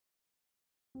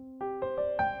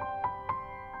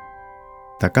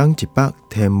逐天一百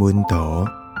天文图，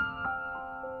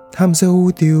探索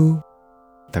宇宙。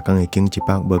逐天会经一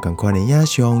百无同款的影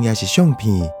像，也是相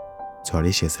片，带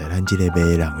你熟悉咱这个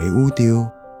迷人的宇宙。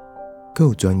更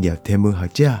有专业天文学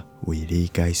者为你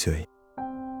解说。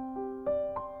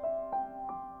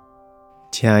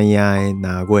青影的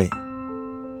腊月，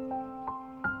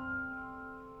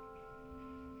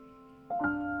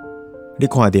你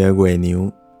看到的月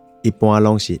娘，一般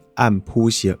拢是暗朴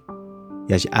色，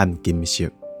也是暗金色。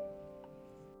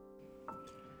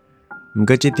不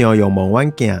过，这张用望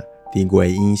远镜伫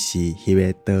月圆时翕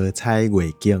的多彩月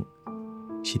景，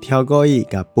是超故意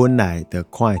甲本来就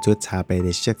看会出差别的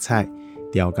色彩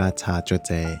调甲差足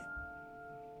济。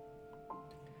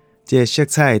这个色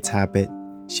彩的差别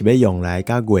是要用来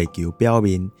甲月球表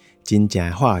面真正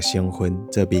的化学成分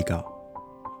做比较。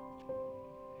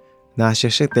蓝色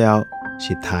色调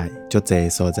是钛足济的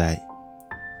所在，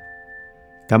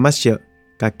柑仔色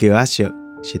甲橘仔色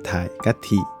是钛甲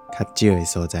铁较少的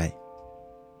所在。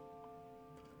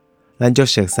咱足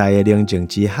熟悉的宁静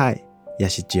之海也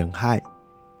是静海，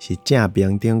是正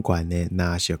边顶悬的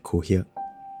蓝色区域。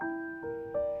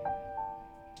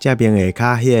正边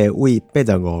下骹迄个为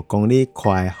85公里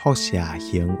宽的辐射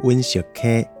型陨石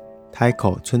坑太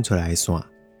空皴出来的线，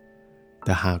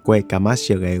就行过柑仔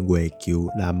色的月球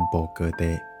南部高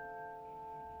地。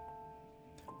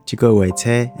这个月初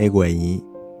的月圆，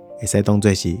会使当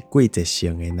作是季节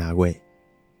性的腊月，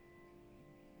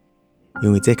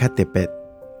因为这较特别，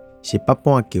是北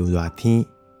半球热天，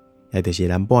也就是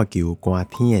南半球寒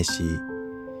天的时，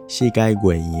世界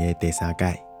月圆的第三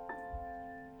届。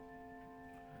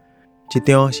这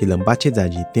张是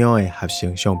272张的合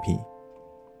成相片，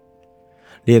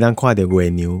你会当看到月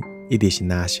娘一直是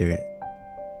蓝色的，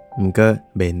不过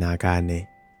袂蓝甲安尼，